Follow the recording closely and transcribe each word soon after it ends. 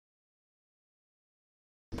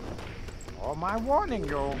Oh, my warning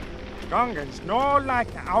you. Gungans no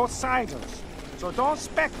like the outsiders, so don't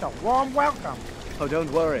expect a warm welcome. Oh,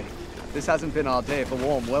 don't worry. This hasn't been our day for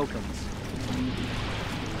warm welcomes.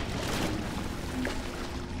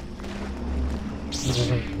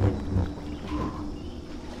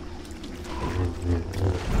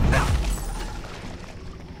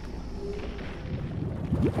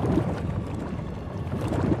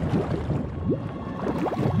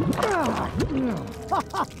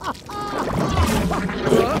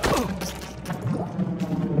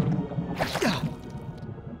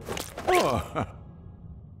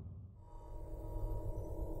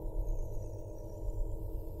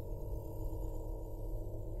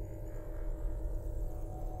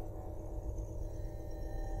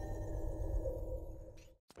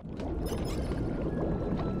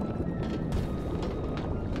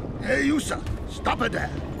 Hey, Yusa, stop it there.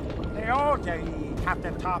 Hey, okay,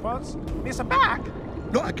 Captain Toppers. Mr. Back?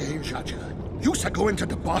 Not again, Jaja. Yusa go into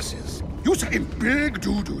the bosses. Yusa in big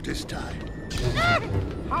doo-doo this time.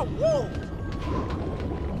 How rude!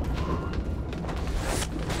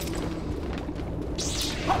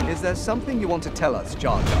 Is there something you want to tell us,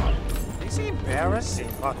 Jar Jar? It's embarrassing,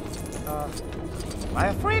 but,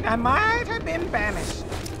 I'm afraid I might have been banished.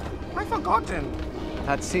 I've forgotten.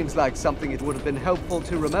 That seems like something it would have been helpful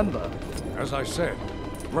to remember. As I said,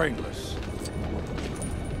 brainless.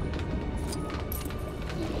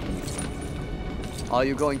 Are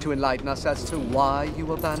you going to enlighten us as to why you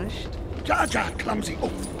were banished? Jaja clumsy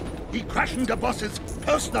oaf. He crashing the boss's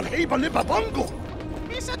personal Haber-Lipper bongo.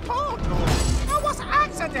 Mr. Toto, that was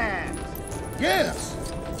accident. Yes,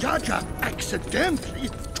 Jaja accidentally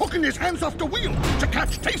took his hands off the wheel to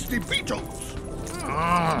catch tasty beetles.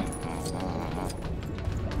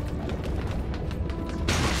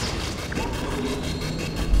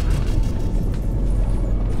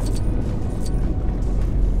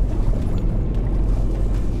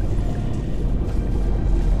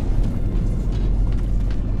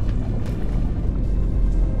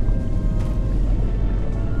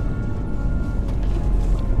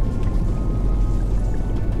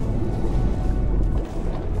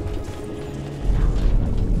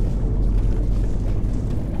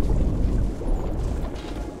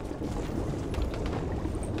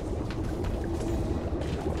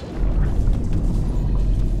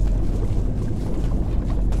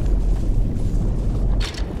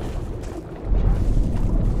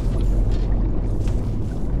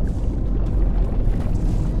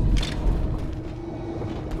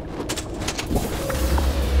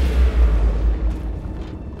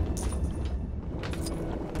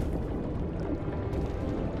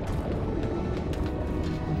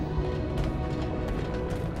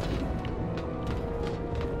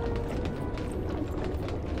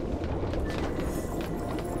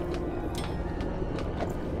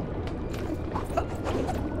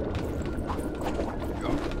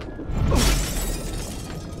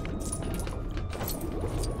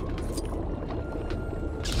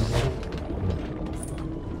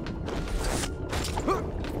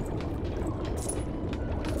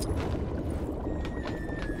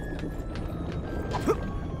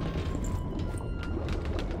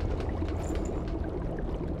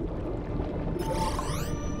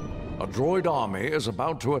 A droid army is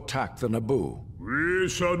about to attack the Naboo. We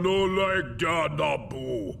shall no like the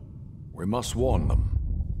Naboo. We must warn them.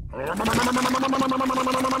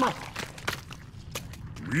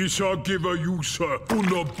 We shall give a user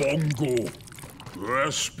una bongo.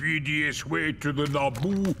 The speediest way to the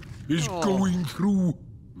Naboo is going through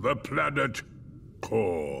the planet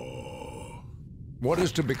core. What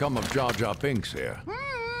is to become of Jar Jar Binks here?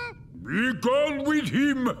 Be gone with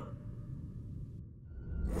him!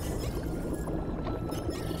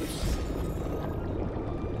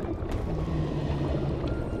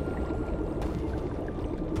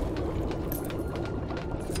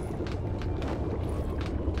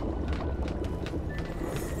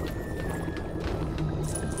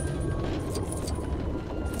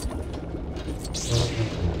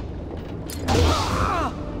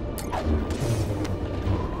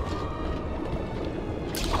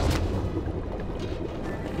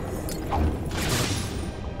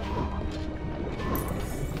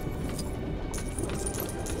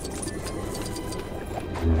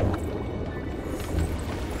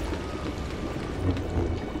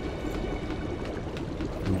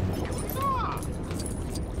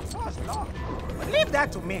 Leave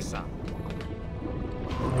that to me, sir.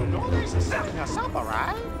 You know this is setting us up, all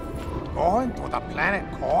right? Going to the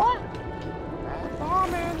planet core? That's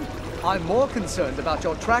bombing. I'm more concerned about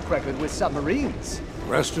your track record with submarines.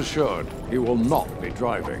 Rest assured, he will not be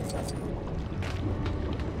driving.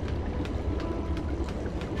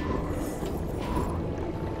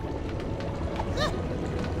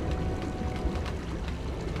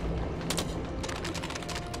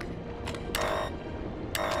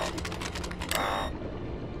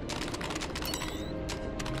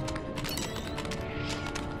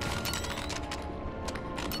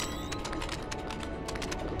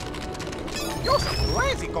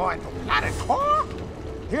 going to planet core?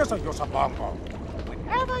 Here's a user bongo.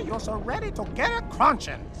 Whenever you're so ready to get a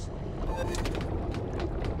crunchins.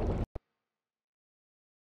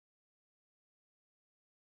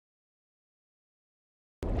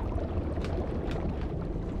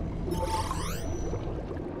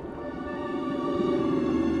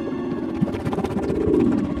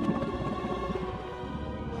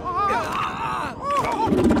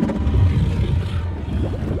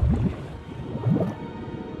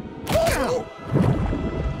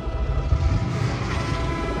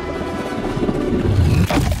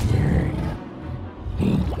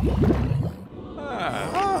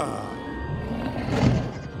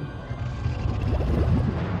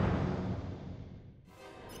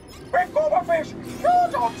 Big Gooberfish!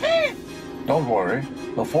 Use your teeth! Don't worry,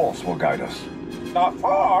 the Force will guide us. The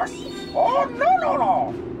Force? Oh,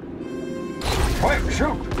 no! Quick,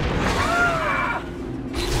 shoot! Ah!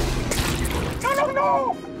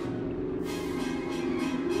 No!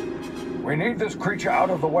 We need this creature out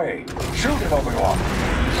of the way. Shoot it, Obi-Wan!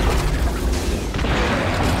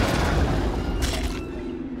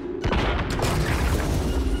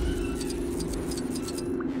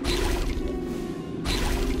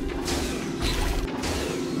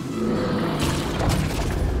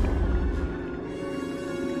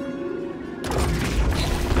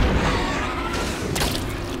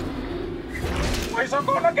 We're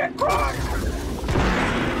gonna get crushed!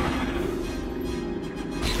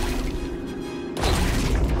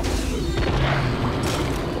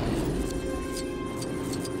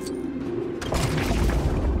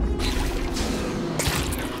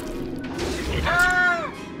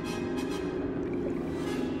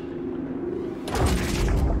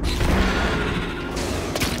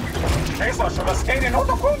 Eso should have stayed in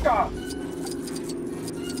Otokunga!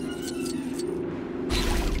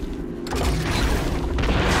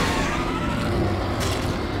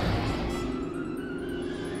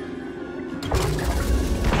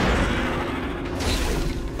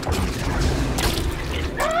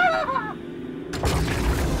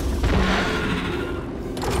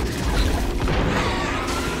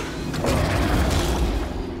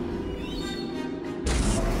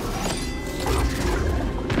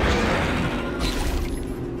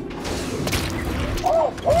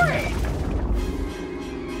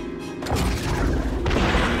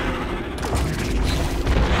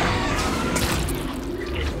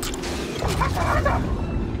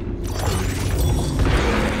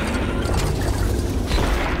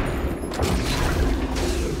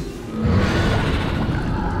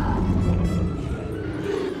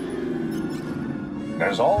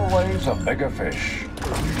 There's always a bigger fish.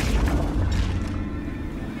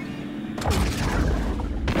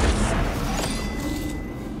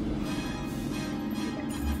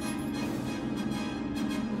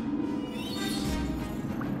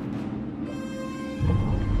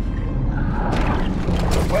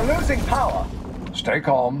 We're losing power. Stay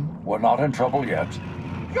calm. We're not in trouble yet.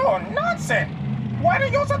 You're nonsense! Why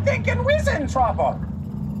do you thinking we're in trouble?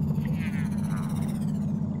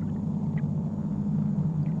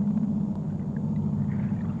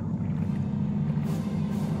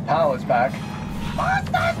 Power's back.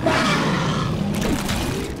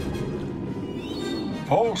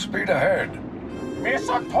 Full speed ahead.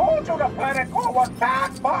 Missa told you the planet core was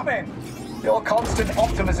back bombing! Your constant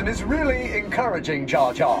optimism is really encouraging,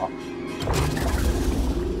 Jar Jar.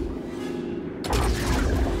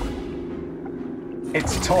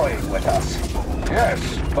 It's toying with us.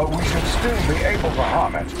 Yes, but we should still be able to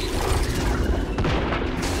harm it.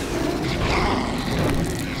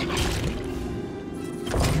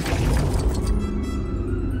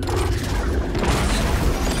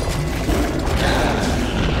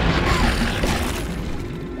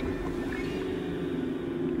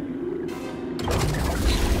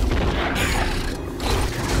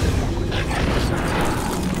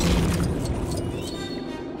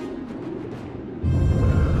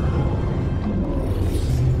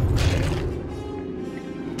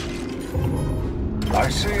 I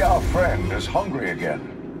see our friend is hungry again.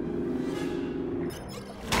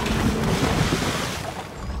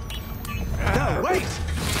 No, wait!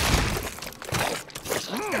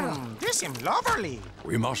 This seems lovely.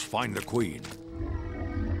 We must find the Queen.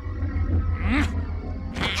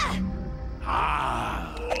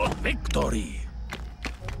 Victory!